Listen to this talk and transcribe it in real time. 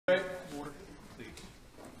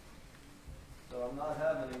not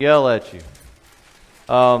having to yell at you.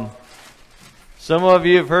 Some of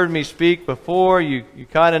you have heard me speak before. You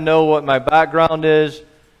kind of know what my background is,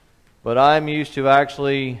 but I'm used to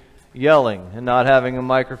actually yelling and not having a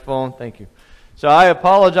microphone. Thank you. So I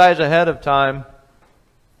apologize ahead of time.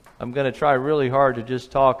 I'm going to try really hard to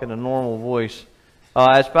just talk in a normal voice.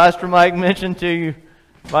 As Pastor Mike mentioned to you,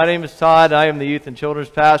 my name is Todd. I am the youth and children's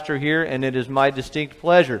pastor here, and it is my distinct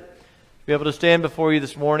pleasure to be able to stand before you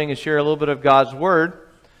this morning and share a little bit of God's Word.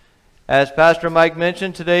 As Pastor Mike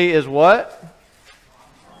mentioned, today is what?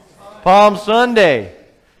 Palm Sunday.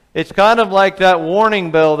 It's kind of like that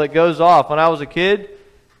warning bell that goes off. When I was a kid,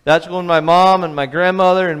 that's when my mom and my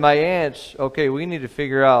grandmother and my aunts, okay, we need to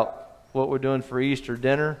figure out what we're doing for Easter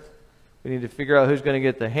dinner. We need to figure out who's going to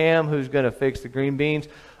get the ham, who's going to fix the green beans,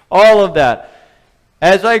 all of that.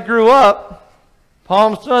 As I grew up,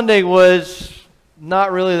 Palm Sunday was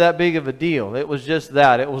not really that big of a deal. It was just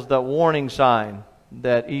that. It was the warning sign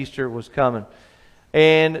that Easter was coming.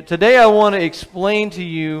 And today I want to explain to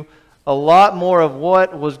you a lot more of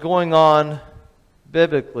what was going on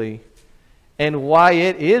biblically and why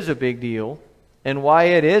it is a big deal and why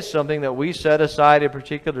it is something that we set aside a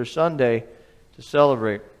particular Sunday to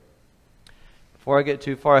celebrate. Before I get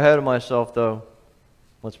too far ahead of myself, though,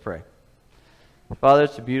 let's pray. Father,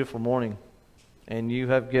 it's a beautiful morning, and you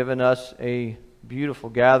have given us a beautiful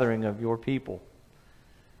gathering of your people.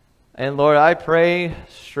 And Lord, I pray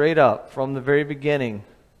straight up from the very beginning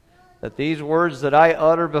that these words that I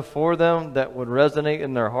utter before them that would resonate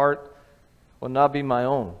in their heart would not be my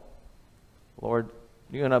own. Lord,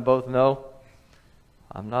 you and I both know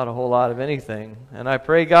I'm not a whole lot of anything. And I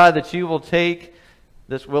pray, God, that you will take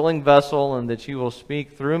this willing vessel and that you will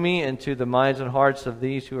speak through me into the minds and hearts of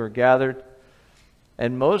these who are gathered.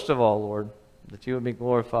 And most of all, Lord, that you would be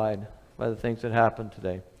glorified by the things that happened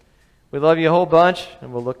today. We love you a whole bunch,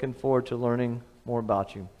 and we're looking forward to learning more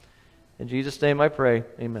about you. In Jesus' name I pray,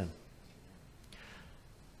 amen.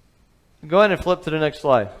 Go ahead and flip to the next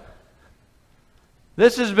slide.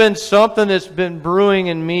 This has been something that's been brewing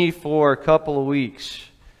in me for a couple of weeks.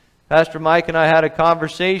 Pastor Mike and I had a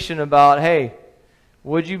conversation about, hey,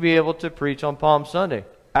 would you be able to preach on Palm Sunday?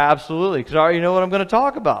 Absolutely, because I already know what I'm going to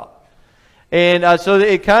talk about. And so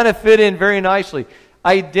it kind of fit in very nicely.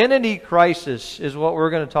 Identity crisis is what we're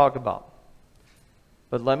going to talk about.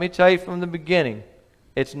 But let me tell you from the beginning,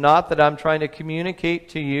 it's not that I'm trying to communicate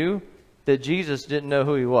to you that Jesus didn't know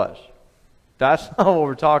who he was. That's not what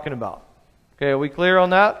we're talking about. Okay, are we clear on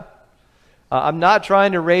that? I'm not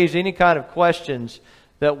trying to raise any kind of questions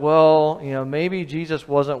that, well, maybe Jesus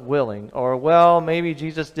wasn't willing, or, well, maybe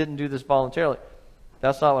Jesus didn't do this voluntarily.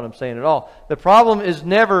 That's not what I'm saying at all. The problem is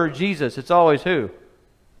never Jesus. It's always who?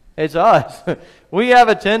 It's us. We have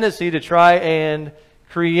a tendency to try and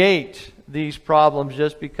create these problems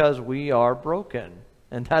just because we are broken.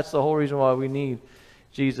 And that's the whole reason why we need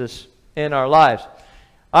Jesus in our lives.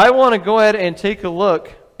 I want to go ahead and take a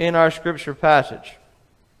look in our scripture passage,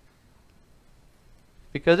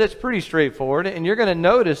 because it's pretty straightforward, and you're going to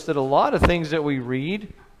notice that a lot of things that we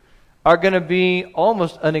read are going to be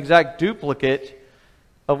almost an exact duplicate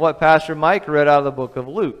of what Pastor Mike read out of the book of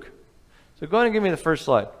Luke. So go ahead and give me the first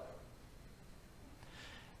slide.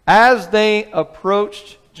 As they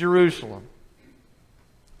approached Jerusalem.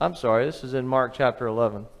 I'm sorry, this is in Mark chapter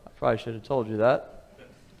 11. I probably should have told you that.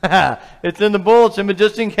 It's in the bulletin, but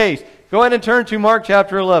just in case. Go ahead and turn to Mark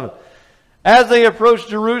chapter 11. As they approached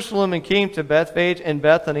Jerusalem and came to Bethphage and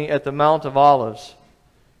Bethany at the Mount of Olives,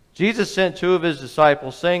 Jesus sent two of his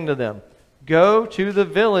disciples, saying to them, "Go to the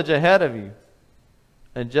village ahead of you,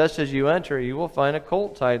 and just as you enter, you will find a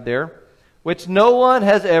colt tied there, which no one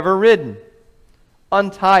has ever ridden.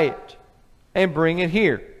 Untie it and bring it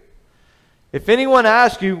here. If anyone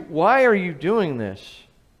asks you, 'Why are you doing this?'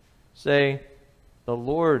 say, 'The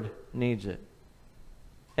Lord needs it,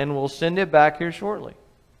 and we'll send it back here shortly.'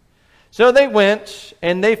 So they went,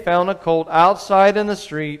 and they found a colt outside in the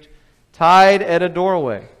street, tied at a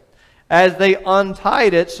doorway. As they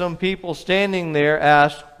untied it, some people standing there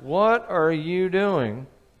asked, 'What are you doing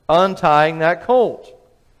untying that colt?'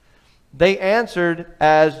 They answered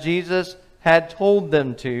as Jesus had told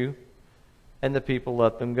them to, and the people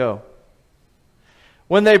let them go.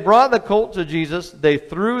 When they brought the colt to Jesus, they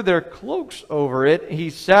threw their cloaks over it. He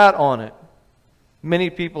sat on it. Many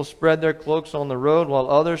people spread their cloaks on the road, while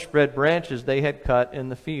others spread branches they had cut in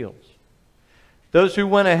the fields. Those who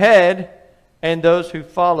went ahead and those who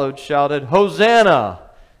followed shouted, 'Hosanna!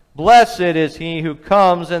 Blessed is he who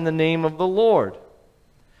comes in the name of the Lord.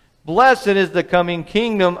 Blessed is the coming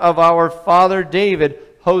kingdom of our father David.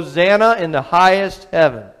 Hosanna in the highest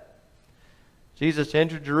heaven.' Jesus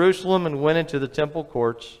entered Jerusalem and went into the temple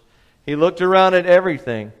courts. He looked around at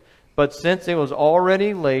everything. But since it was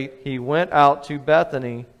already late, he went out to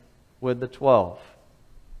Bethany with the 12.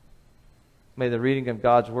 May the reading of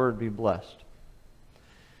God's Word be blessed.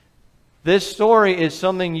 This story is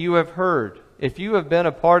something you have heard. If you have been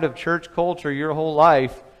a part of church culture your whole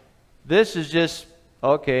life, this is just,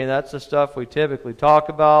 okay, that's the stuff we typically talk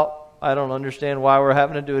about. I don't understand why we're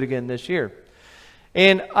having to do it again this year.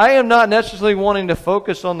 And I am not necessarily wanting to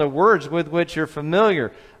focus on the words with which you're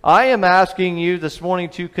familiar. I am asking you this morning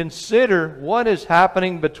to consider what is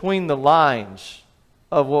happening between the lines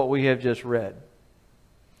of what we have just read.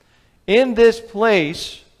 In this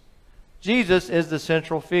place, Jesus is the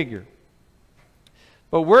central figure.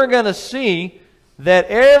 But we're going to see that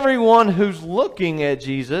everyone who's looking at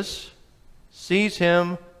Jesus sees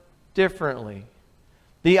him differently.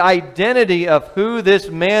 The identity of who this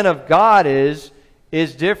man of God is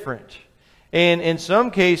different. And in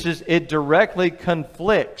some cases, it directly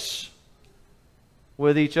conflicts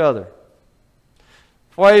with each other.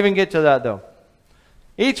 Before I even get to that, though,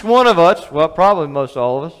 each one of us, well, probably most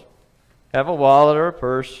all of us, have a wallet or a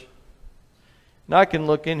purse. And I can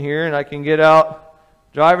look in here and I can get out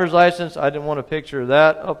driver's license. I didn't want a picture of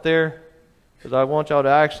that up there because I want y'all to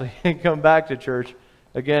actually come back to church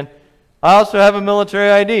again. I also have a military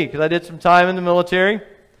ID because I did some time in the military.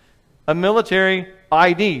 A military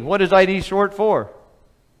ID. What is ID short for?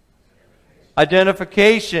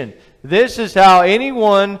 Identification. This is how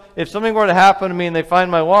anyone, if something were to happen to me and they find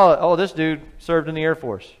my wallet, oh, this dude served in the Air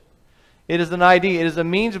Force. It is an ID. It is a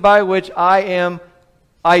means by which I am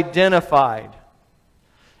identified.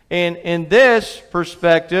 And in this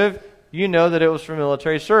perspective, you know that it was for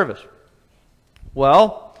military service.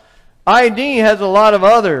 Well, ID has a lot of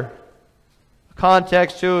other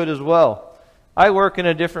context to it as well. I work in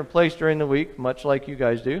a different place during the week, much like you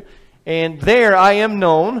guys do. And there I am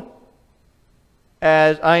known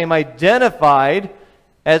as, I am identified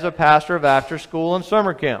as a pastor of after school and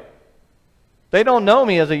summer camp. They don't know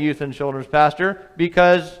me as a youth and children's pastor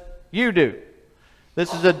because you do.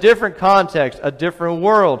 This is a different context, a different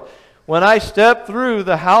world. When I step through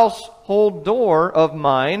the household door of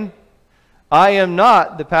mine, I am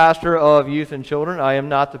not the pastor of youth and children. I am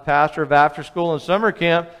not the pastor of after school and summer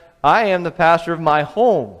camp. I am the pastor of my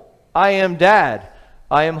home. I am dad.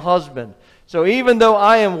 I am husband. So even though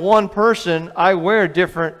I am one person, I wear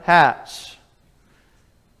different hats.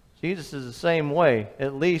 Jesus is the same way.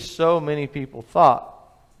 At least so many people thought.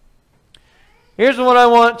 Here's what I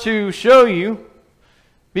want to show you.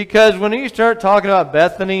 Because when you start talking about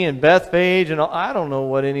Bethany and Bethphage, and I don't know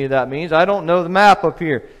what any of that means. I don't know the map up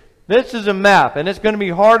here. This is a map, and it's going to be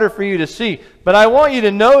harder for you to see. But I want you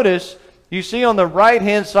to notice, you see on the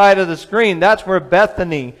right-hand side of the screen, that's where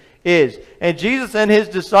Bethany is. And Jesus and his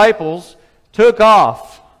disciples took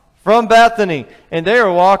off from Bethany. And they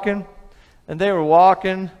were walking, and they were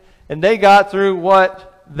walking, and they got through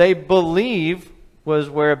what they believe was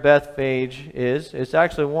where Bethphage is. It's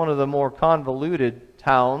actually one of the more convoluted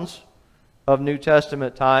towns of New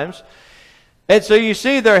Testament times. And so you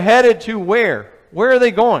see they're headed to where? Where are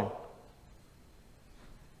they going?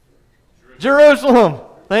 Jerusalem.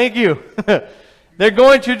 Thank you. They're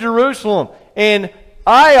going to Jerusalem. And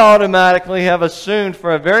I automatically have assumed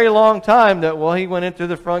for a very long time that, well, he went in through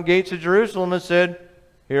the front gates of Jerusalem and said,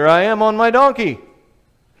 here I am on my donkey.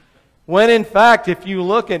 When in fact, if you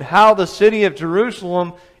look at how the city of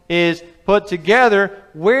Jerusalem is put together,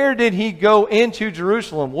 where did he go into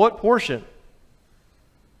Jerusalem? What portion?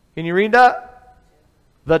 Can you read that?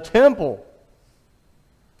 The temple.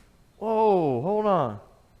 Whoa, hold on.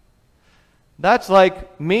 That's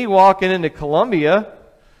like me walking into Columbia,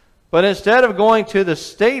 but instead of going to the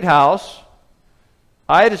State House,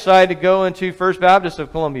 I decided to go into First Baptist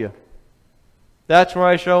of Columbia. That's where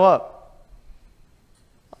I show up.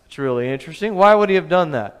 It's really interesting. Why would he have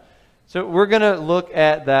done that? So we're going to look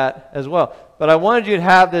at that as well. But I wanted you to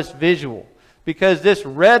have this visual, because this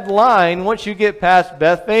red line, once you get past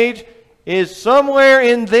Bethphage, is somewhere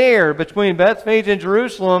in there between Bethphage and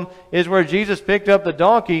Jerusalem is where Jesus picked up the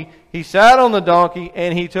donkey. He sat on the donkey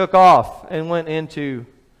and he took off and went into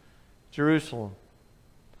Jerusalem.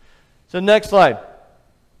 So next slide.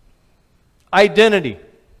 Identity.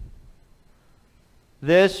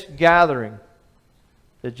 This gathering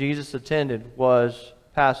that Jesus attended was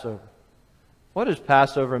Passover. What does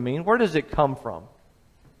Passover mean? Where does it come from?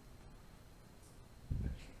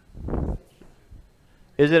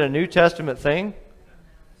 Is it a New Testament thing?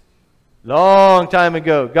 Long time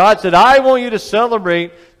ago. God said, I want you to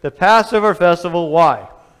celebrate the Passover festival. Why?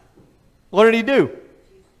 What did he do?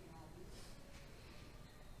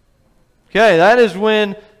 Okay, that is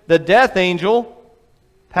when the death angel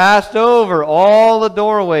passed over all the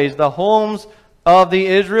doorways, the homes of the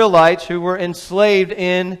Israelites who were enslaved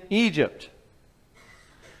in Egypt.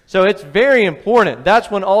 So it's very important.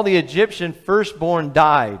 That's when all the Egyptian firstborn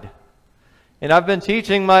died. And I've been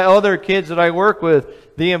teaching my other kids that I work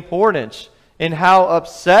with the importance and how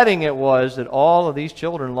upsetting it was that all of these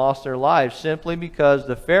children lost their lives simply because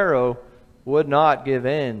the Pharaoh would not give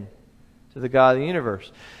in to the God of the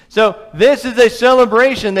universe. So this is a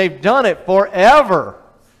celebration. They've done it forever.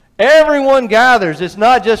 Everyone gathers. It's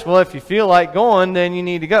not just, well, if you feel like going, then you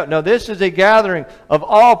need to go. No, this is a gathering of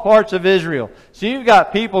all parts of Israel. So you've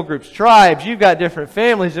got people groups, tribes, you've got different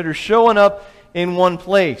families that are showing up in one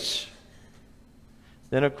place.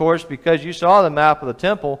 Then, of course, because you saw the map of the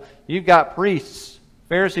temple, you've got priests,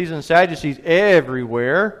 Pharisees, and Sadducees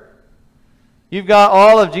everywhere. You've got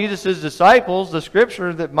all of Jesus' disciples. The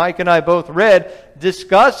scripture that Mike and I both read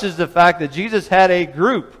discusses the fact that Jesus had a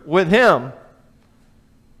group with him.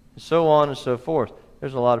 So on and so forth.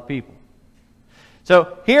 There's a lot of people.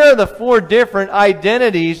 So here are the 4 different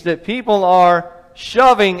identities that people are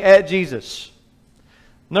shoving at Jesus.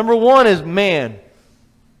 Number 1 is man.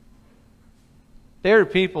 There are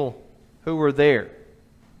people who were there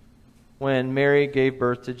when Mary gave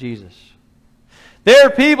birth to Jesus. There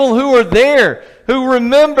are people who were there who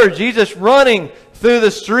remember Jesus running through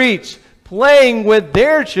the streets, playing with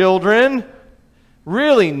their children.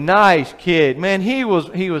 Really nice kid. Man, he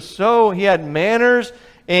had manners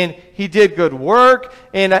and he did good work.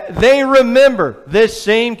 And they remember this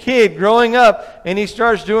same kid growing up, and he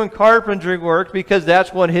starts doing carpentry work because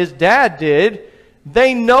that's what his dad did.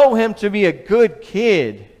 They know him to be a good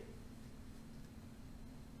kid.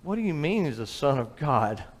 What do you mean he's the Son of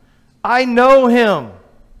God? I know him.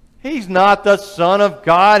 He's not the Son of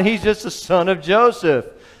God. He's just the son of Joseph,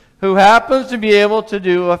 who happens to be able to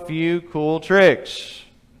do a few cool tricks.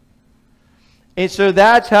 And so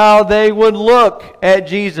that's how they would look at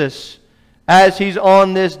Jesus as he's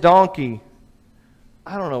on this donkey.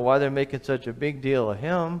 I don't know why they're making such a big deal of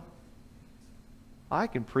him. I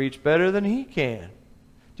can preach better than he can.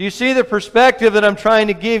 Do you see the perspective that I'm trying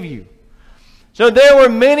to give you? So there were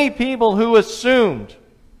many people who assumed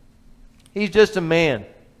he's just a man.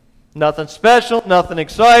 Nothing special, nothing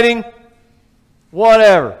exciting,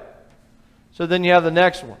 whatever. So then you have the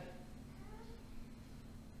next one.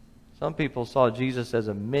 Some people saw Jesus as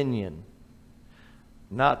a minion.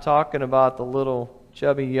 Not talking about the little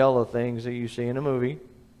chubby yellow things that you see in a movie.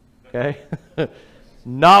 Okay?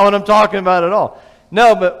 Not what I'm talking about at all.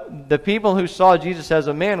 No, but the people who saw Jesus as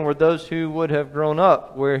a man were those who would have grown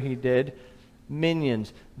up where he did,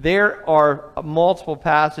 minions. There are multiple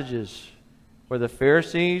passages where the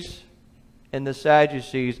Pharisees and the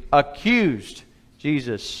Sadducees accused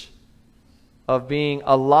Jesus of being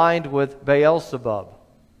aligned with Beelzebub,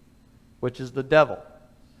 which is the devil.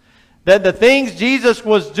 That the things Jesus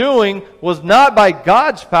was doing was not by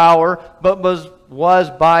God's power, but was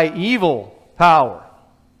by evil power.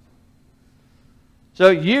 So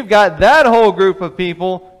you've got that whole group of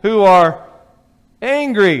people who are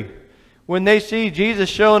angry when they see Jesus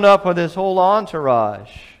showing up with his whole entourage.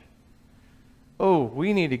 Oh,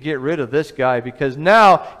 we need to get rid of this guy because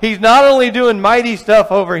now he's not only doing mighty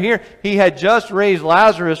stuff over here, he had just raised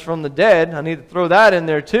Lazarus from the dead. I need to throw that in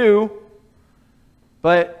there too.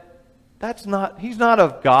 But he's not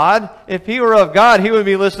of God. If he were of God, he would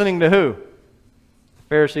be listening to who? The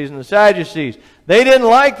Pharisees and the Sadducees. They didn't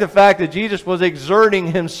like the fact that Jesus was exerting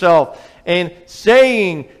himself and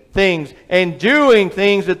saying things and doing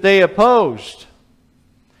things that they opposed.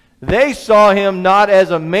 They saw him not as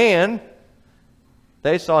a man.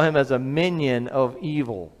 They saw him as a minion of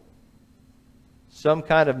evil. Some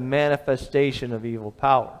kind of manifestation of evil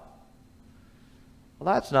power.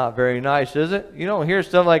 Well, that's not very nice, is it? You don't hear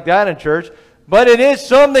stuff like that in church. But it is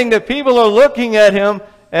something that people are looking at him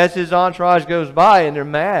as his entourage goes by and they're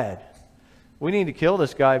mad. We need to kill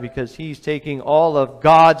this guy because he's taking all of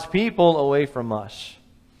God's people away from us.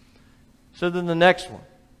 So then the next one.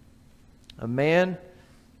 A man,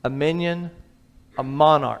 a minion, a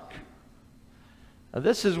monarch. Now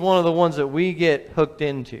this is one of the ones that we get hooked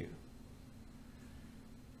into.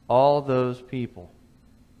 All those people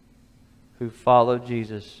who followed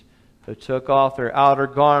Jesus, who took off their outer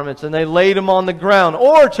garments and they laid them on the ground,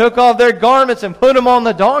 or took off their garments and put them on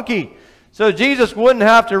the donkey. So Jesus wouldn't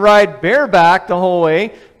have to ride bareback the whole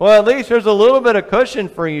way. Well, at least there's a little bit of cushion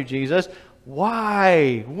for you, Jesus.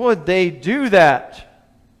 Why would they do that?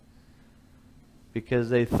 Because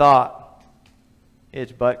they thought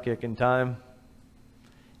it's butt-kicking time.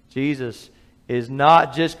 Jesus is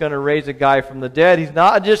not just going to raise a guy from the dead. He's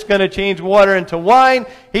not just going to change water into wine.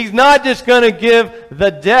 He's not just going to give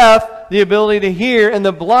the deaf the ability to hear and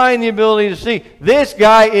the blind the ability to see. This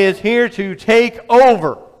guy is here to take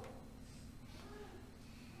over.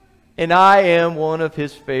 And I am one of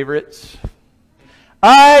his favorites.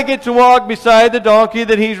 I get to walk beside the donkey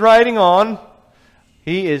that he's riding on.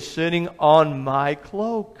 He is sitting on my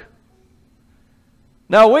cloak.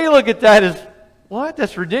 Now we look at that as, what?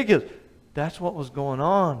 That's ridiculous. That's what was going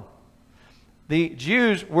on. The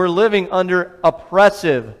Jews were living under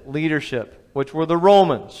oppressive leadership, which were the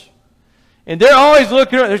Romans. And they're always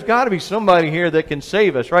looking around. There's got to be somebody here that can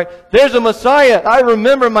save us, right? There's a Messiah. I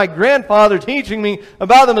remember my grandfather teaching me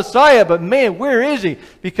about the Messiah, but man, where is he?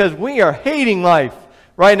 Because we are hating life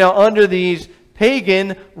right now under these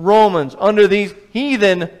pagan Romans, under these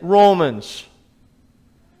heathen Romans.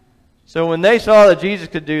 So when they saw that Jesus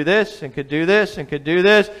could do this and could do this and could do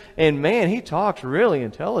this, and man, he talks really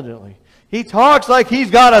intelligently. He talks like he's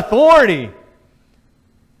got authority.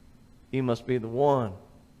 He must be the one.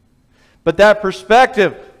 But that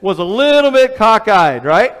perspective was a little bit cockeyed,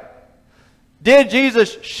 right? Did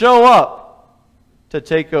Jesus show up to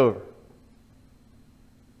take over?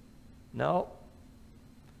 No.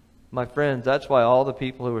 My friends, that's why all the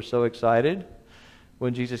people who were so excited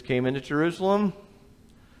when Jesus came into Jerusalem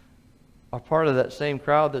are part of that same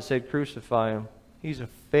crowd that said, crucify him. He's a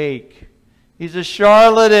fake. He's a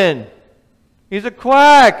charlatan. He's a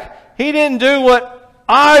quack. He didn't do what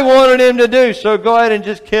I wanted him to do, so go ahead and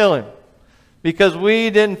just kill him. Because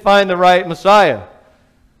we didn't find the right Messiah.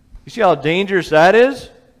 You see how dangerous that is?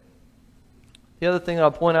 The other thing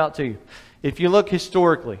I'll point out to you, if you look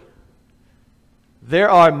historically,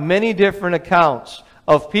 there are many different accounts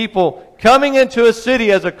of people coming into a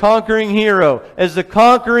city as a conquering hero, as the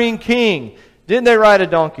conquering king. Didn't they ride a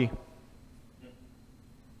donkey?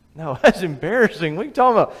 No, that's embarrassing. What are you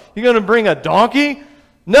talking about? You're going to bring a donkey?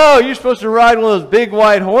 No, you're supposed to ride one of those big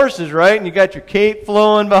white horses, right? And you got your cape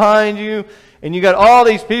flowing behind you. And you got all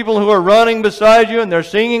these people who are running beside you and they're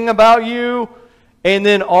singing about you. And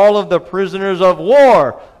then all of the prisoners of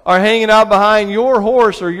war are hanging out behind your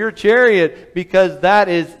horse or your chariot because that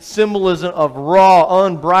is symbolism of raw,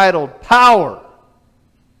 unbridled power.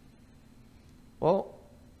 Well,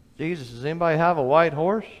 Jesus, does anybody have a white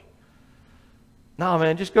horse? No,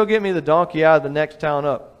 man, just go get me the donkey out of the next town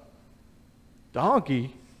up.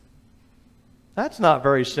 Donkey? That's not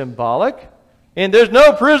very symbolic. And there's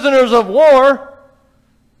no prisoners of war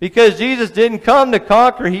because Jesus didn't come to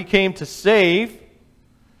conquer, he came to save.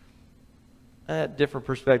 A different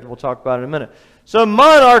perspective we'll talk about in a minute. So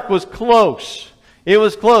monarch was close. It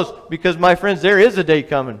was close because, my friends, there is a day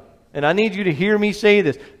coming. And I need you to hear me say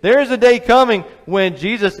this. There is a day coming when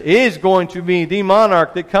Jesus is going to be the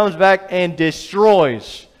monarch that comes back and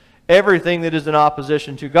destroys everything that is in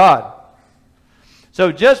opposition to God.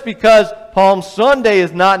 So just because Palm Sunday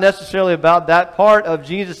is not necessarily about that part of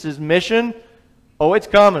Jesus' mission, oh, it's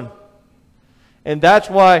coming. And that's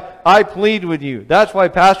why I plead with you. That's why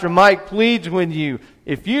Pastor Mike pleads with you.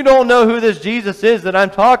 If you don't know who this Jesus is that I'm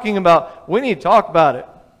talking about, we need to talk about it.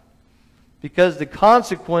 Because the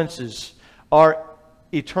consequences are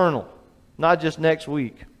eternal, not just next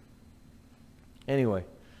week. Anyway,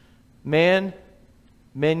 man,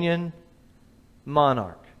 minion,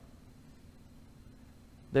 monarch.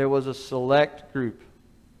 There was a select group,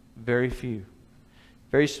 very few,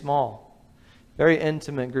 very small, very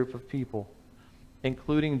intimate group of people,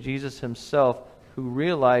 including Jesus himself, who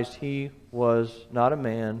realized he was not a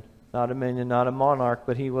man, not a minion, not a monarch,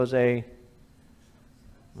 but he was a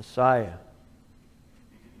Messiah.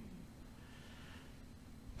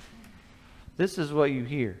 This is what you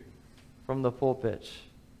hear from the pulpits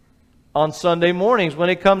on Sunday mornings when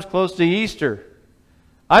it comes close to Easter.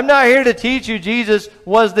 I'm not here to teach you Jesus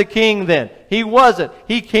was the king then. He wasn't.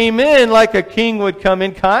 He came in like a king would come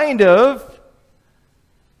in, kind of.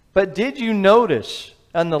 But did you notice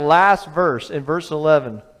in the last verse, in verse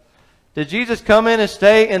 11, did Jesus come in and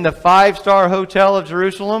stay in the 5-star hotel of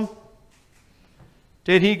Jerusalem?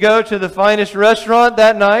 Did he go to the finest restaurant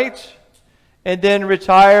that night and then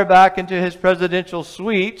retire back into his presidential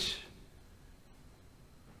suite?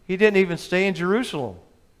 He didn't even stay in Jerusalem.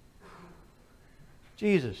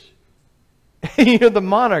 Jesus, you're the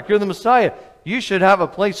monarch, you're the Messiah. You should have a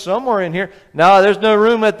place somewhere in here. No, there's no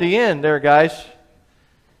room at the inn there, guys.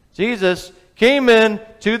 Jesus came in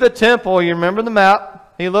to the temple. You remember the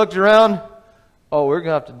map? He looked around. Oh, we're going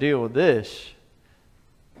to have to deal with this.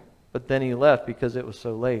 But then he left because it was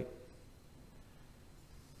so late.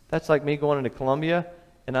 That's like me going into Columbia,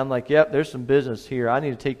 and I'm like, yep, there's some business here I need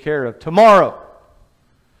to take care of tomorrow.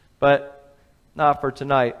 But not for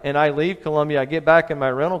tonight. And I leave Columbia, I get back in my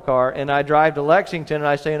rental car, and I drive to Lexington, and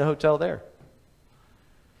I stay in a hotel there.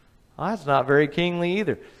 Well, that's not very kingly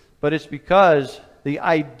either. But it's because the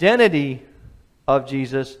identity of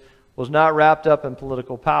Jesus was not wrapped up in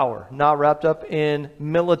political power, not wrapped up in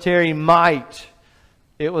military might.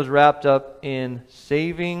 It was wrapped up in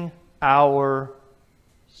saving our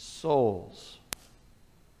souls.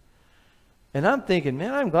 And I'm thinking,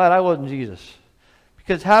 man, I'm glad I wasn't Jesus.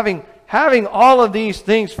 Because having all of these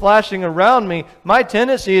things flashing around me, my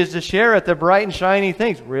tendency is to share at the bright and shiny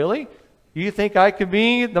things. Really? You think I could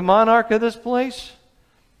be the monarch of this place?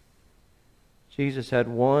 Jesus had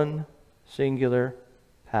one singular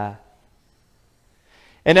path.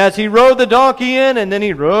 And as he rode the donkey in, and then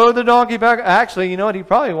he rode the donkey back, actually, you know what? He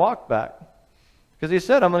probably walked back. Because he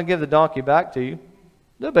said, I'm going to give the donkey back to you.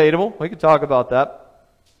 Debatable. We could talk about that.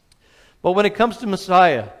 But when it comes to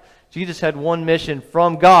Messiah, Jesus had one mission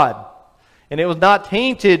from God. And it was not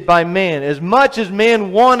tainted by man. As much as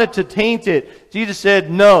man wanted to taint it, Jesus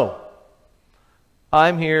said, no.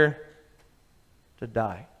 I'm here to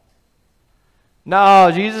die.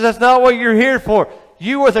 No, Jesus, that's not what you're here for.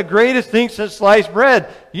 You are the greatest thing since sliced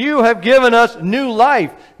bread. You have given us new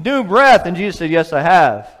life, new breath. And Jesus said, yes, I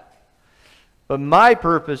have. But my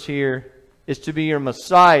purpose here is to be your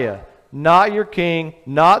Messiah, not your king,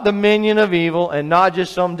 not the minion of evil, and not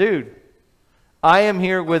just some dude. I am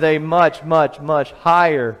here with a much, much, much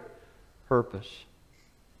higher purpose.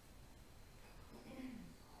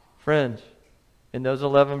 Friends, in those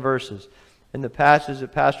 11 verses, in the passage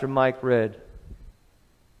that Pastor Mike read,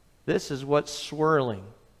 this is what's swirling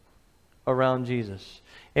around Jesus.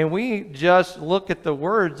 And we just look at the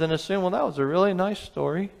words and assume, well, that was a really nice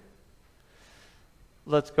story.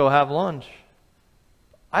 Let's go have lunch.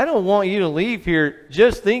 I don't want you to leave here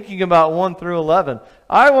just thinking about 1 through 11.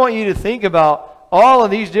 I want you to think about all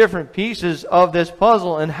of these different pieces of this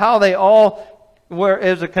puzzle and how they all were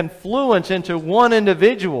as a confluence into one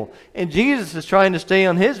individual. And Jesus is trying to stay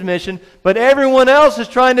on his mission, but everyone else is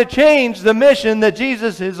trying to change the mission that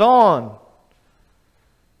Jesus is on.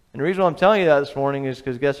 And the reason why I'm telling you that this morning is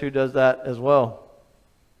because guess who does that as well?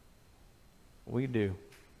 We do.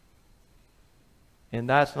 And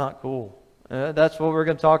that's not cool. That's what we're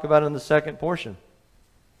going to talk about in the second portion.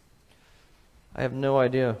 I have no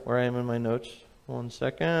idea where I am in my notes. 1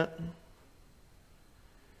 second.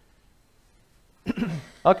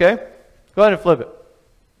 Okay. Go ahead and flip it.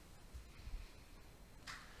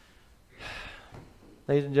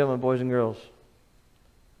 Ladies and gentlemen, boys and girls,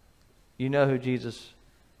 you know who Jesus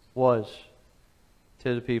was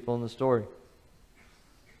to the people in the story.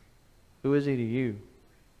 Who is he to you?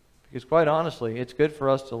 Because quite honestly, it's good for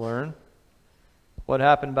us to learn what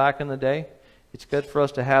happened back in the day. It's good for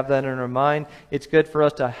us to have that in our mind. It's good for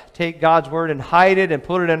us to take God's Word and hide it and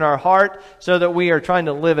put it in our heart so that we are trying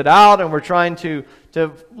to live it out and we're trying to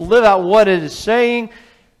live out what it is saying.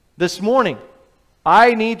 This morning,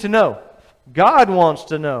 I need to know. God wants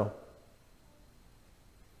to know.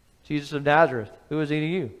 Jesus of Nazareth, who is he to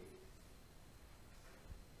you?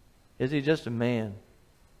 Is he just a man?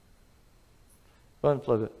 Go ahead and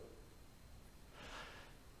flip it.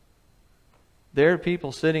 There are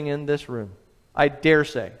people sitting in this room. I dare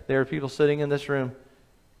say there are people sitting in this room.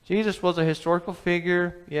 Jesus was a historical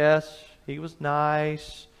figure. Yes, he was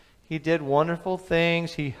nice. He did wonderful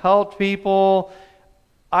things. He helped people.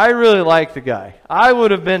 I really like the guy. I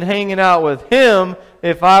would have been hanging out with him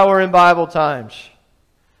if I were in Bible times.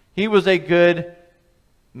 He was a good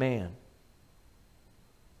man.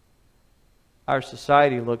 Our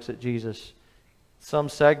society looks at Jesus. Some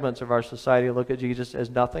segments of our society look at Jesus as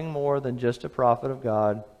nothing more than just a prophet of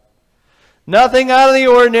God. Nothing out of the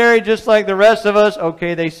ordinary, just like the rest of us.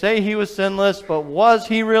 Okay, they say he was sinless, but was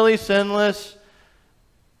he really sinless?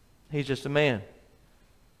 He's just a man.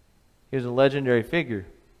 He was a legendary figure.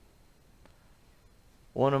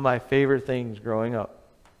 One of my favorite things growing up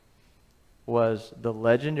was the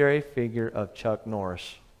legendary figure of Chuck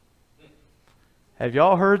Norris. Have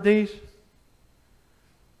y'all heard these?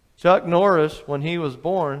 Chuck Norris, when he was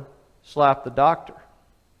born, slapped the doctor.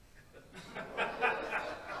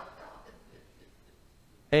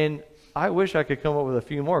 And I wish I could come up with a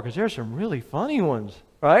few more because there's some really funny ones,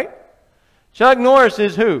 right? Chuck Norris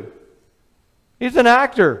is who? He's an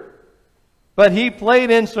actor. But he played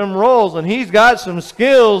in some roles and he's got some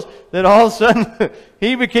skills that all of a sudden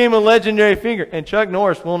he became a legendary figure. And Chuck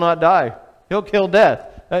Norris will not die. He'll kill death.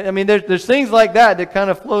 I mean, there's things like that that kind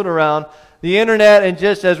of float around the internet, and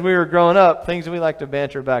just as we were growing up, things that we like to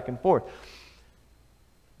banter back and forth.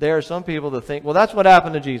 There are some people that think, well, that's what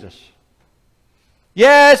happened to Jesus.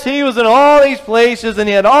 Yes, he was in all these places and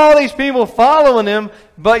he had all these people following him,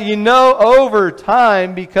 but you know, over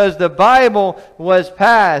time, because the Bible was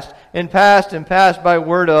passed and passed and passed by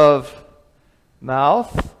word of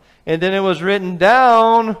mouth, and then it was written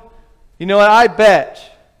down, You know what? I bet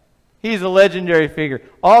he's a legendary figure.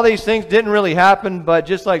 All these things didn't really happen, but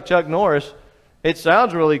just like Chuck Norris, it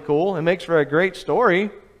sounds really cool. It makes for a great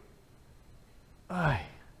story.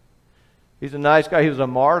 He's a nice guy. He was a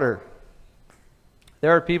martyr.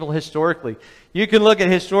 There are people historically. You can look at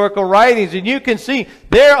historical writings and you can see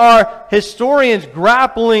there are historians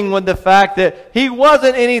grappling with the fact that he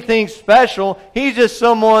wasn't anything special. He's just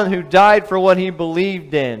someone who died for what he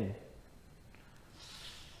believed in.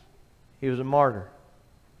 He was a martyr.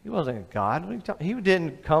 He wasn't a god. He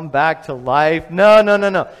didn't come back to life.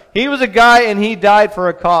 No. He was a guy and he died for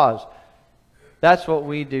a cause. That's what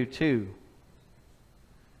we do too.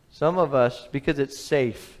 Some of us, because it's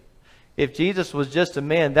safe. If Jesus was just a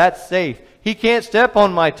man, that's safe. He can't step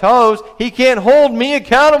on my toes. He can't hold me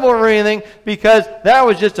accountable for anything because that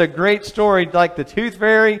was just a great story like the Tooth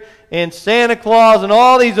Fairy and Santa Claus and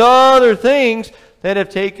all these other things that have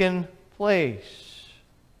taken place.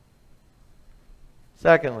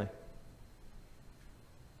 Secondly,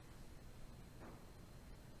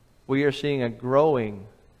 we are seeing a growing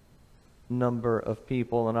number of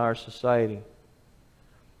people in our society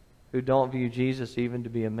who don't view Jesus even to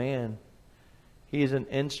be a man. He is an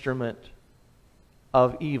instrument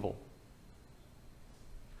of evil.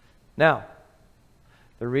 Now,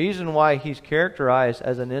 the reason why he's characterized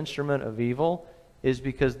as an instrument of evil is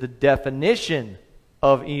because the definition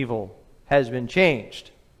of evil has been changed.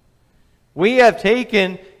 We have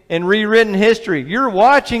taken and rewritten history. You're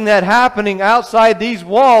watching that happening outside these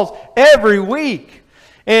walls every week.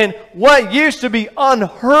 And what used to be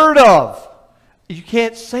unheard of, you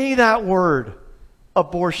can't say that word,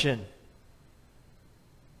 abortion.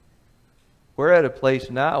 We're at a place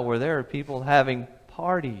now where there are people having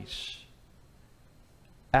parties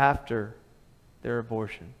after their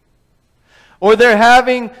abortion. Or they're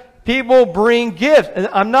having people bring gifts. And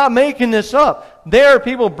I'm not making this up. There are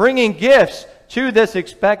people bringing gifts to this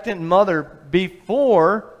expectant mother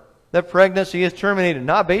before the pregnancy is terminated.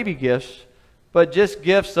 Not baby gifts, but just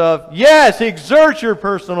gifts of, yes, exert your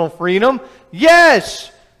personal freedom.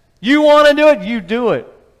 Yes, you want to do it, you do it.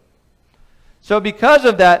 So because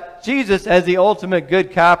of that, Jesus as the ultimate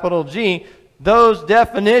good, capital G, those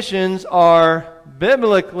definitions are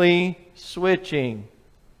biblically switching.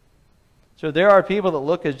 So there are people that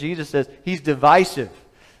look at Jesus as he's divisive.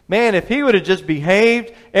 Man, if he would have just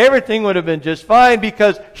behaved, everything would have been just fine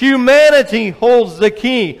because humanity holds the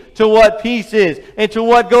key to what peace is and to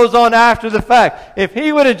what goes on after the fact. If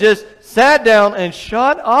he would have just sat down and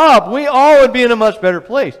shut up, we all would be in a much better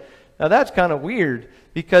place. Now that's kind of weird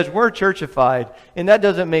because we're churchified and that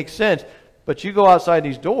doesn't make sense. But you go outside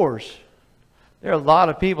these doors, there are a lot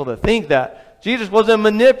of people that think that. Jesus was a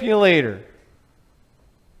manipulator.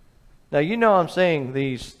 Now you know I'm saying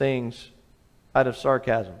these things out of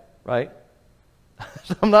sarcasm, right?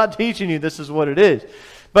 So I'm not teaching you this is what it is.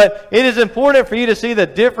 But it is important for you to see the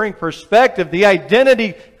differing perspective, the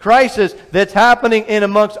identity crisis that's happening in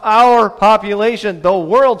amongst our population, the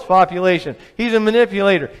world's population. He's a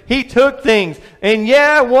manipulator. He took things and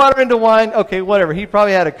water into wine. Okay, whatever. He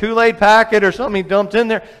probably had a Kool-Aid packet or something he dumped in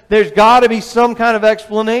there. There's got to be some kind of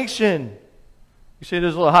explanation. You see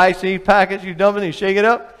those little high C packets you dump in and you shake it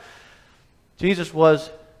up? Jesus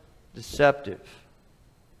was deceptive.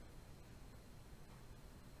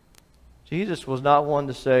 Jesus was not one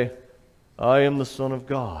to say, I am the Son of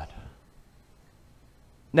God.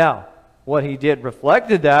 Now, what he did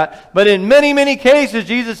reflected that, but in many, many cases,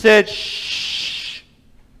 Jesus said, shh,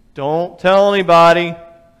 don't tell anybody.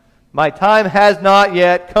 My time has not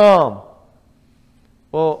yet come.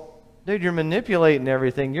 Well, dude, you're manipulating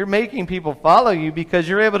everything. You're making people follow you because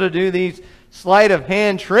you're able to do these sleight of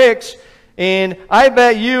hand tricks. And I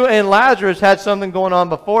bet you and Lazarus had something going on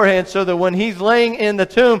beforehand so that when he's laying in the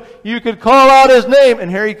tomb, you could call out his name, and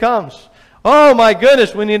here he comes. Oh my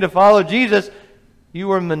goodness, we need to follow Jesus. You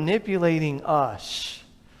are manipulating us.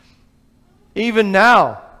 Even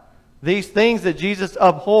now, these things that Jesus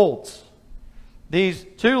upholds, these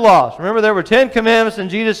 2 laws. Remember, there were 10 commandments, and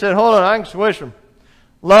Jesus said, hold on, I can switch them.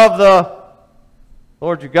 Love the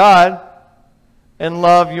Lord your God, and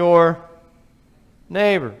love your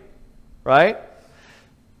neighbor. Right?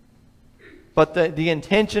 But the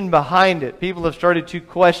intention behind it, people have started to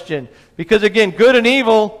question. Because again, good and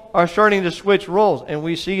evil are starting to switch roles. And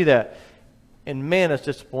we see that. And man, it's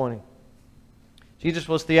disappointing. Jesus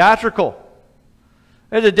was theatrical.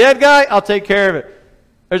 There's a dead guy, I'll take care of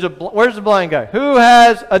it. Where's the blind guy? Who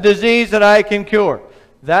has a disease that I can cure?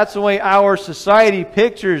 That's the way our society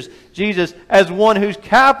pictures Jesus as one who's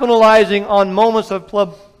capitalizing on moments of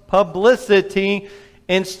publicity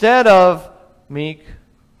instead of meek,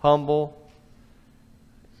 humble.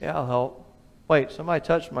 Yeah, I'll help. Wait, somebody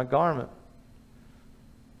touched my garment.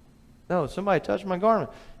 No, somebody touched my garment.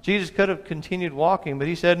 Jesus could have continued walking, but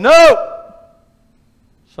he said, no!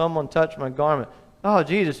 Someone touched my garment. Oh,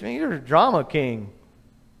 Jesus, man, you're a drama king.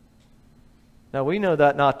 Now, we know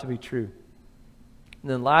that not to be true. And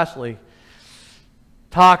then lastly,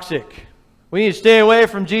 toxic. We need to stay away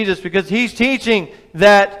from Jesus because he's teaching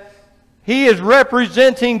that he is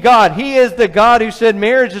representing God. He is the God who said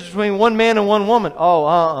marriage is between one man and one woman.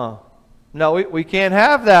 Oh, No, we can't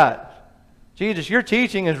have that. Jesus, your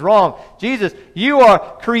teaching is wrong. Jesus, you are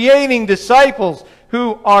creating disciples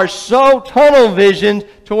who are so tunnel visioned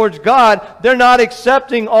towards God, they're not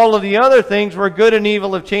accepting all of the other things where good and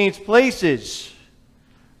evil have changed places.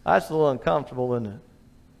 That's a little uncomfortable, isn't it?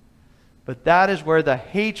 But that is where the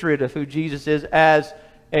hatred of who Jesus is as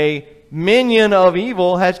a minion of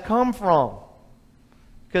evil has come from.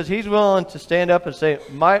 Because he's willing to stand up and say,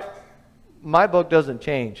 my book doesn't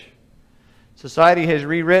change. Society has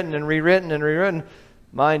rewritten and rewritten and rewritten.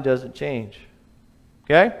 Mine doesn't change.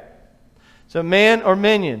 Okay? So man or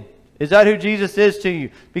minion, is that who Jesus is to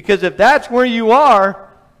you? Because if that's where you are,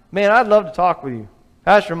 man, I'd love to talk with you.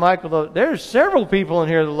 Pastor Michael, there's several people in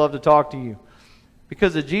here that love to talk to you.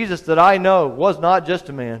 Because the Jesus that I know was not just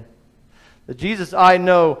a man. The Jesus I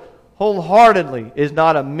know wholeheartedly is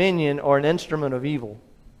not a minion or an instrument of evil.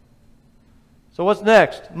 So what's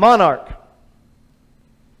next? Monarch.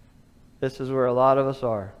 This is where a lot of us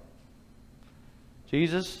are.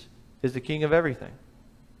 Jesus is the king of everything.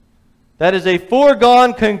 That is a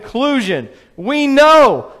foregone conclusion. We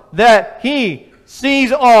know that he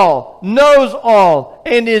sees all, knows all,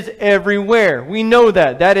 and is everywhere. We know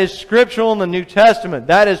that. That is scriptural in the New Testament.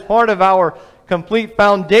 That is part of our complete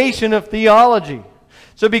foundation of theology.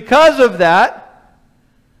 So because of that,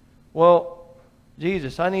 well,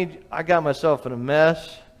 Jesus, I got myself in a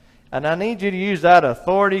mess, and I need you to use that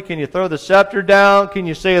authority. Can you throw the scepter down? Can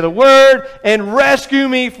you say the word and rescue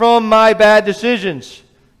me from my bad decisions?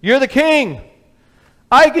 You're the king.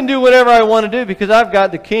 I can do whatever I want to do because I've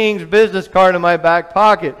got the king's business card in my back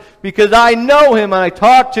pocket. Because I know him and I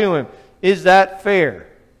talk to him. Is that fair?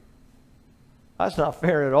 That's not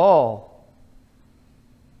fair at all.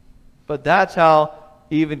 But that's how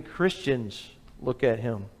even Christians look at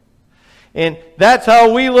him. And that's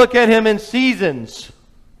how we look at him in seasons.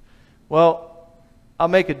 Well, I'll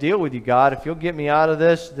make a deal with you, God. If you'll get me out of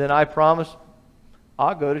this, then I promise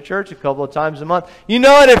I'll go to church a couple of times a month. You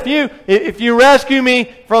know what? If you rescue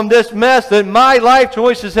me from this mess that my life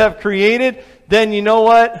choices have created, then you know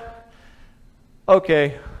what?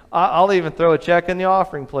 Okay, I'll even throw a check in the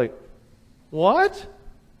offering plate. What?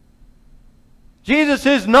 Jesus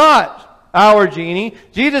is not our genie.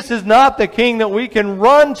 Jesus is not the king that we can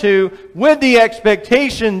run to with the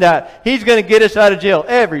expectation that he's going to get us out of jail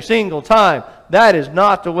every single time. That is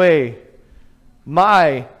not the way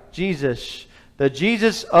my Jesus, the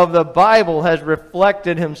Jesus of the Bible, has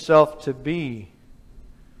reflected himself to be.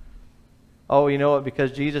 Oh, you know what?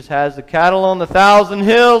 Because Jesus has the cattle on the 1,000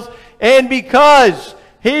 hills, and because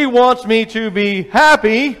he wants me to be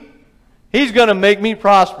happy, he's going to make me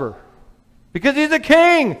prosper. Because he's a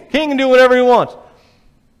king. King can do whatever he wants.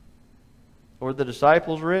 Were the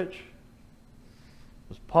disciples rich?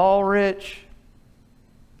 Was Paul rich?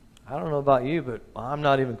 I don't know about you, but I'm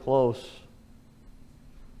not even close.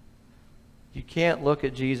 You can't look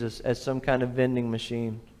at Jesus as some kind of vending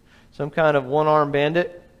machine. Some kind of one-armed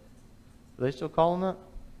bandit. Do they still call him that?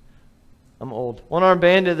 I'm old. One-armed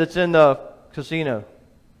bandit that's in the casino.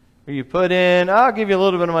 Where you put in, I'll give you a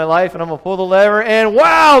little bit of my life and I'm going to pull the lever and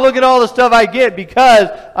wow, look at all the stuff I get because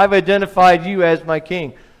I've identified you as my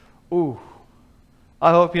king. Ooh.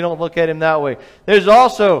 I hope you don't look at him that way. There's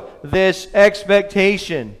also this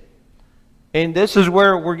expectation. And this is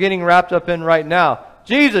where we're getting wrapped up in right now.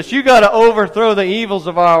 Jesus, you got to overthrow the evils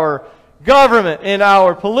of our government and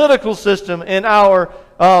our political system and our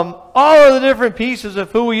all of the different pieces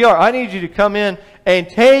of who we are. I need you to come in and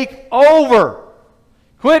take over.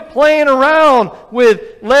 Quit playing around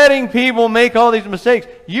with letting people make all these mistakes.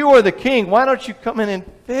 You are the king. Why don't you come in and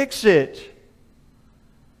fix it?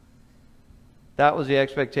 That was the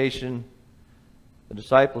expectation the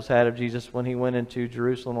disciples had of Jesus when he went into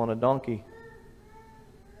Jerusalem on a donkey.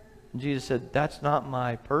 And Jesus said, that's not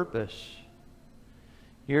my purpose.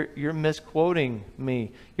 You're misquoting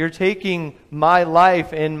me. You're taking my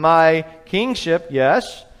life and my kingship,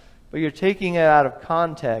 yes, but you're taking it out of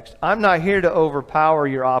context. I'm not here to overpower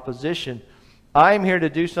your opposition. I'm here to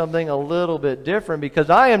do something a little bit different because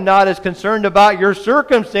I am not as concerned about your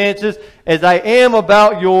circumstances as I am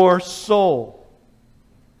about your soul.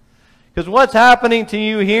 Because what's happening to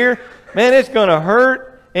you here, man, it's going to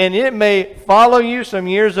hurt and it may follow you some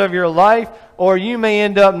years of your life, or you may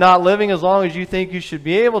end up not living as long as you think you should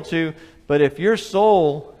be able to. But if your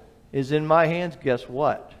soul is in my hands, guess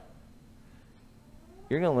what?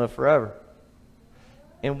 You're going to live forever.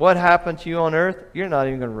 And what happened to you on earth, you're not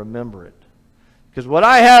even going to remember it. Because what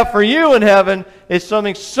I have for you in heaven is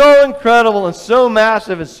something so incredible and so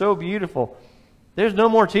massive and so beautiful. There's no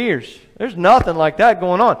more tears. There's nothing like that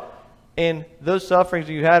going on. And those sufferings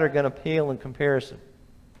you had are going to pale in comparison.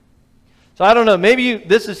 So I don't know, maybe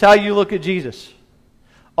this is how you look at Jesus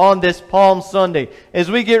on this Palm Sunday. As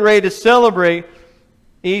we get ready to celebrate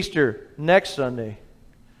Easter next Sunday.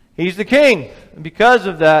 He's the King. And because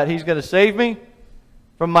of that, He's going to save me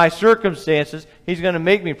from my circumstances. He's going to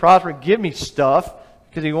make me prosper, give me stuff,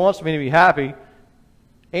 because He wants me to be happy.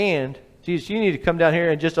 And, Jesus, you need to come down here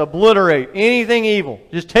and just obliterate anything evil.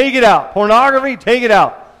 Just take it out. Pornography, take it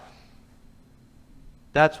out.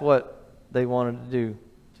 That's what they wanted to do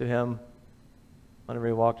to Him whenever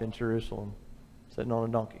He walked in Jerusalem, sitting on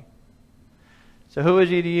a donkey. So who is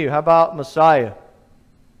He to you? How about Messiah?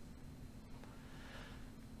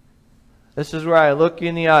 This is where I look you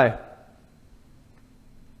in the eye.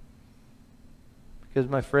 Because,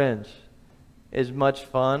 my friends, as much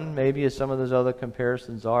fun maybe as some of those other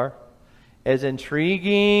comparisons are, as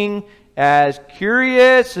intriguing, as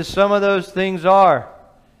curious as some of those things are,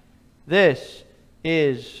 this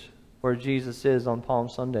is where Jesus is on Palm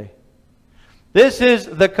Sunday. This is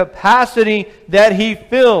the capacity that He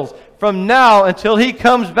fills from now until He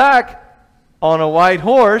comes back on a white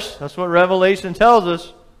horse. That's what Revelation tells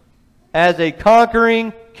us. As a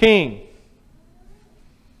conquering king.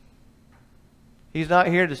 He's not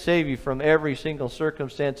here to save you from every single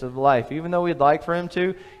circumstance of life. Even though we'd like for Him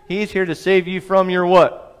to, He's here to save you from your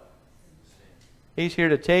what? He's here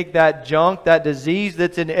to take that junk, that disease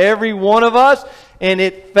that's in every one of us, and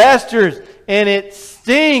it festers, and it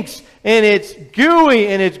stinks, and it's gooey,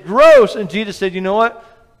 and it's gross. And Jesus said, you know what?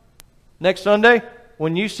 Next Sunday,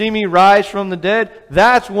 when you see me rise from the dead,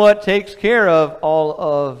 that's what takes care of all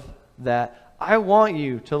of that. I want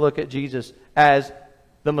you to look at Jesus as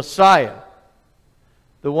the Messiah,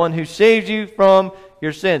 the one who saves you from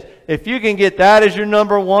your sins. If you can get that as your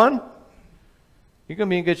number one, you're going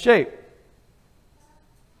to be in good shape.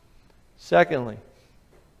 Secondly,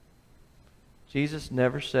 Jesus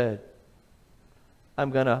never said, I'm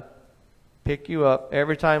going to pick you up.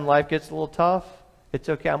 Every time life gets a little tough, it's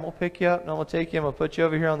okay, I'm going to pick you up and I'm going to take you, I'm going to put you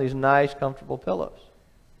over here on these nice, comfortable pillows.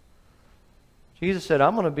 Jesus said,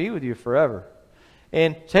 I'm going to be with you forever.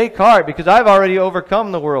 And take heart, because I've already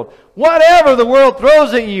overcome the world. Whatever the world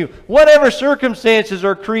throws at you, whatever circumstances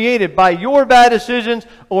are created by your bad decisions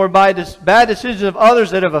or by bad decisions of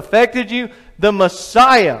others that have affected you, the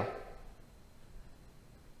Messiah,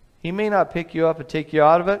 He may not pick you up and take you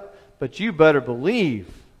out of it, but you better believe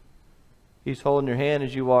He's holding your hand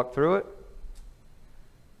as you walk through it.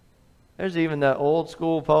 There's even that old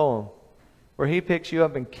school poem where He picks you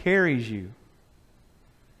up and carries you.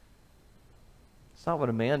 It's not what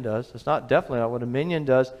a man does. It's definitely not what a minion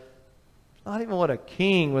does. It's not even what a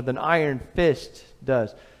king with an iron fist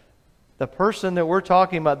does. The person that we're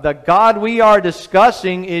talking about, the God we are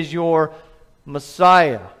discussing, is your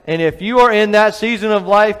Messiah. And if you are in that season of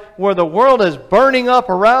life where the world is burning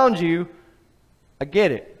up around you, I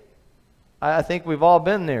get it. I think we've all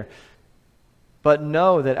been there. But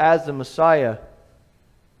know that as the Messiah,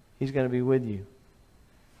 He's going to be with you.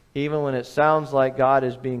 Even when it sounds like God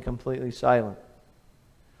is being completely silent.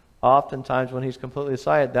 Oftentimes when He's completely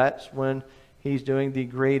silent, that's when He's doing the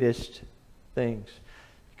greatest things.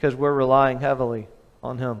 Because we're relying heavily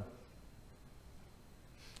on Him.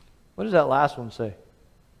 What does that last one say?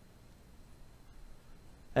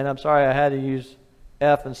 And I'm sorry I had to use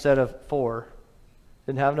F instead of 4.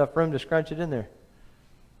 Didn't have enough room to scrunch it in there.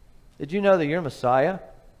 Did you know that your Messiah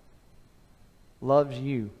loves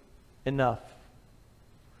you enough?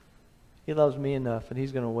 He loves me enough, and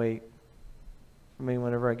He's going to wait for me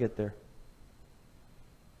whenever I get there.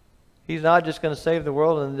 He's not just going to save the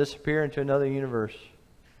world and disappear into another universe.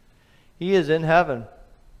 He is in heaven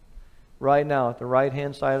right now at the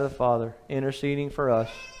right-hand side of the Father, interceding for us.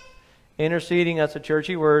 Interceding, that's a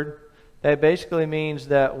churchy word. That basically means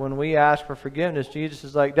that when we ask for forgiveness, Jesus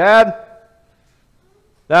is like, Dad,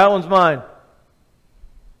 that one's mine.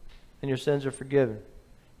 And your sins are forgiven.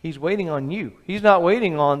 He's waiting on you. He's not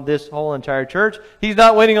waiting on this whole entire church. He's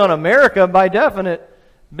not waiting on America by definite.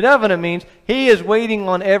 Definite means He is waiting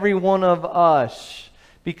on every one of us.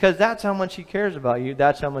 Because that's how much He cares about you.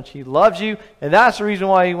 That's how much He loves you. And that's the reason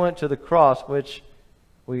why He went to the cross, which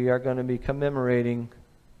we are going to be commemorating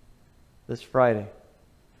this Friday.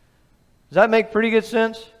 Does that make pretty good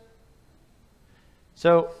sense?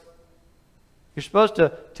 So, You're supposed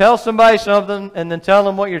to tell somebody something and then tell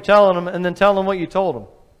them what you're telling them and then tell them what you told them.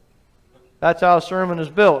 That's how a sermon is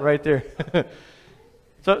built right there.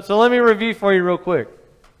 So let me review for you real quick.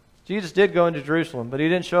 Jesus did go into Jerusalem, but he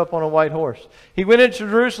didn't show up on a white horse. He went into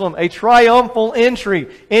Jerusalem, a triumphal entry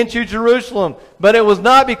into Jerusalem. But it was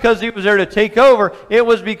not because he was there to take over. It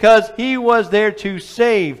was because he was there to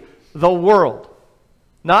save the world.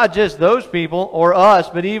 Not just those people or us,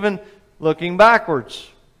 but even looking backwards.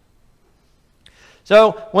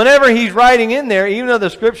 So whenever he's writing in there, even though the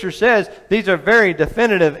Scripture says these are very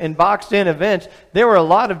definitive and boxed-in events, there were a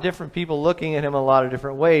lot of different people looking at him a lot of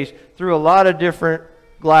different ways through a lot of different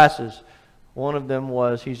glasses. One of them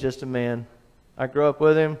was, he's just a man. I grew up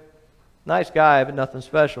with him. Nice guy, but nothing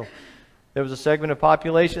special. There was a segment of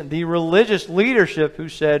population, the religious leadership, who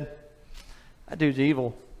said, that dude's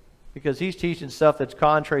evil because he's teaching stuff that's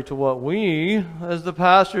contrary to what we, as the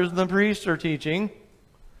pastors and the priests, are teaching.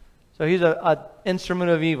 So he's an instrument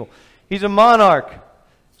of evil. He's a monarch.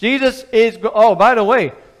 Jesus is... Oh, by the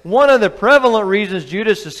way, one of the prevalent reasons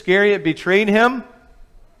Judas Iscariot betrayed him,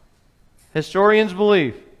 historians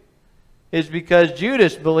believe, is because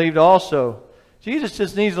Judas believed also. Jesus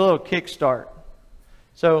just needs a little kickstart.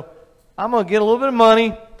 So I'm going to get a little bit of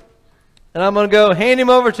money, and I'm going to go hand him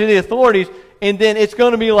over to the authorities, and then it's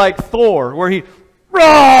going to be like Thor, where he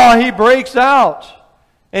breaks out,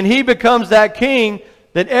 and he becomes that king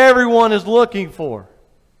that everyone is looking for.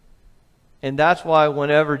 And that's why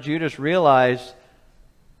whenever Judas realized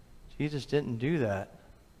Jesus didn't do that.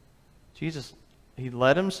 He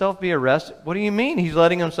let himself be arrested. What do you mean he's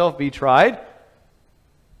letting himself be tried?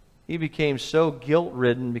 He became so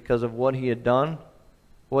guilt-ridden because of what he had done.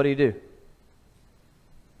 What did he do?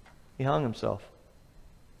 He hung himself.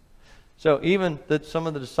 So even some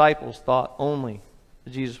of the disciples thought only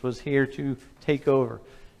that Jesus was here to take over.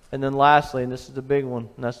 And then lastly, and this is the big one,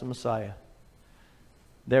 and that's the Messiah.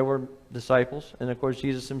 There were disciples, and of course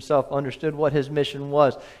Jesus himself understood what his mission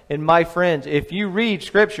was. And my friends, if you read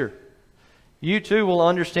Scripture, you too will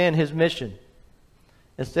understand his mission.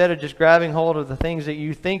 Instead of just grabbing hold of the things that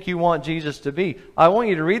you think you want Jesus to be, I want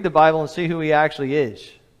you to read the Bible and see who he actually is.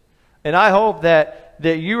 And I hope that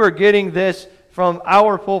you are getting this from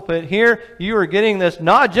our pulpit here. You are getting this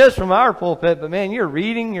not just from our pulpit, but man, you're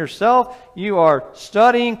reading yourself, you are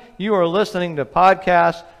studying, you are listening to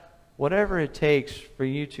podcasts, whatever it takes for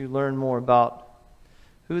you to learn more about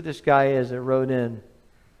who this guy is that rode in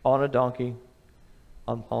on a donkey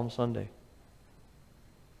on Palm Sunday.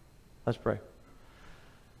 Let's pray.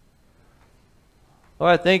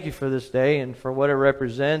 Lord, I thank you for this day and for what it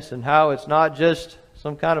represents and how it's not just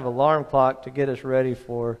some kind of alarm clock to get us ready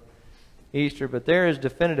for Easter, but there is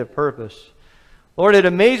definitive purpose. Lord, it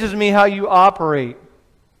amazes me how you operate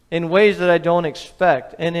in ways that I don't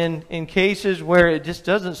expect, and in cases where it just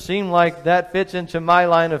doesn't seem like that fits into my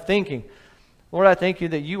line of thinking. Lord, I thank you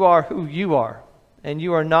that you are who you are, and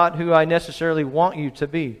you are not who I necessarily want you to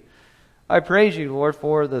be. I praise you, Lord,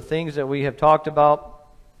 for the things that we have talked about,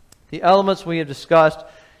 the elements we have discussed.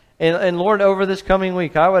 And Lord, over this coming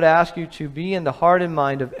week, I would ask you to be in the heart and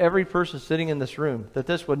mind of every person sitting in this room, that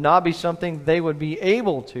this would not be something they would be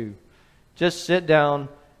able to just sit down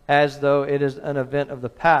as though it is an event of the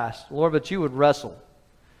past. Lord, but you would wrestle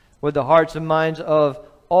with the hearts and minds of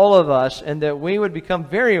all of us, and that we would become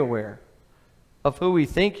very aware of who we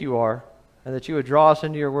think you are, and that you would draw us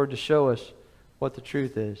into your word to show us what the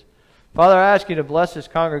truth is. Father, I ask you to bless this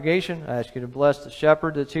congregation. I ask you to bless the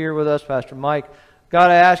shepherd that's here with us, Pastor Mike. God,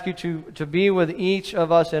 I ask you to be with each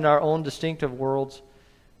of us in our own distinctive worlds,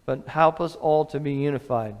 but help us all to be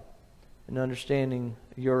unified in understanding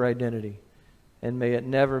your identity. And may it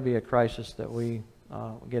never be a crisis that we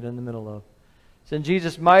get in the middle of. It's in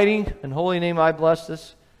Jesus' mighty and holy name I bless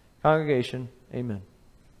this congregation. Amen.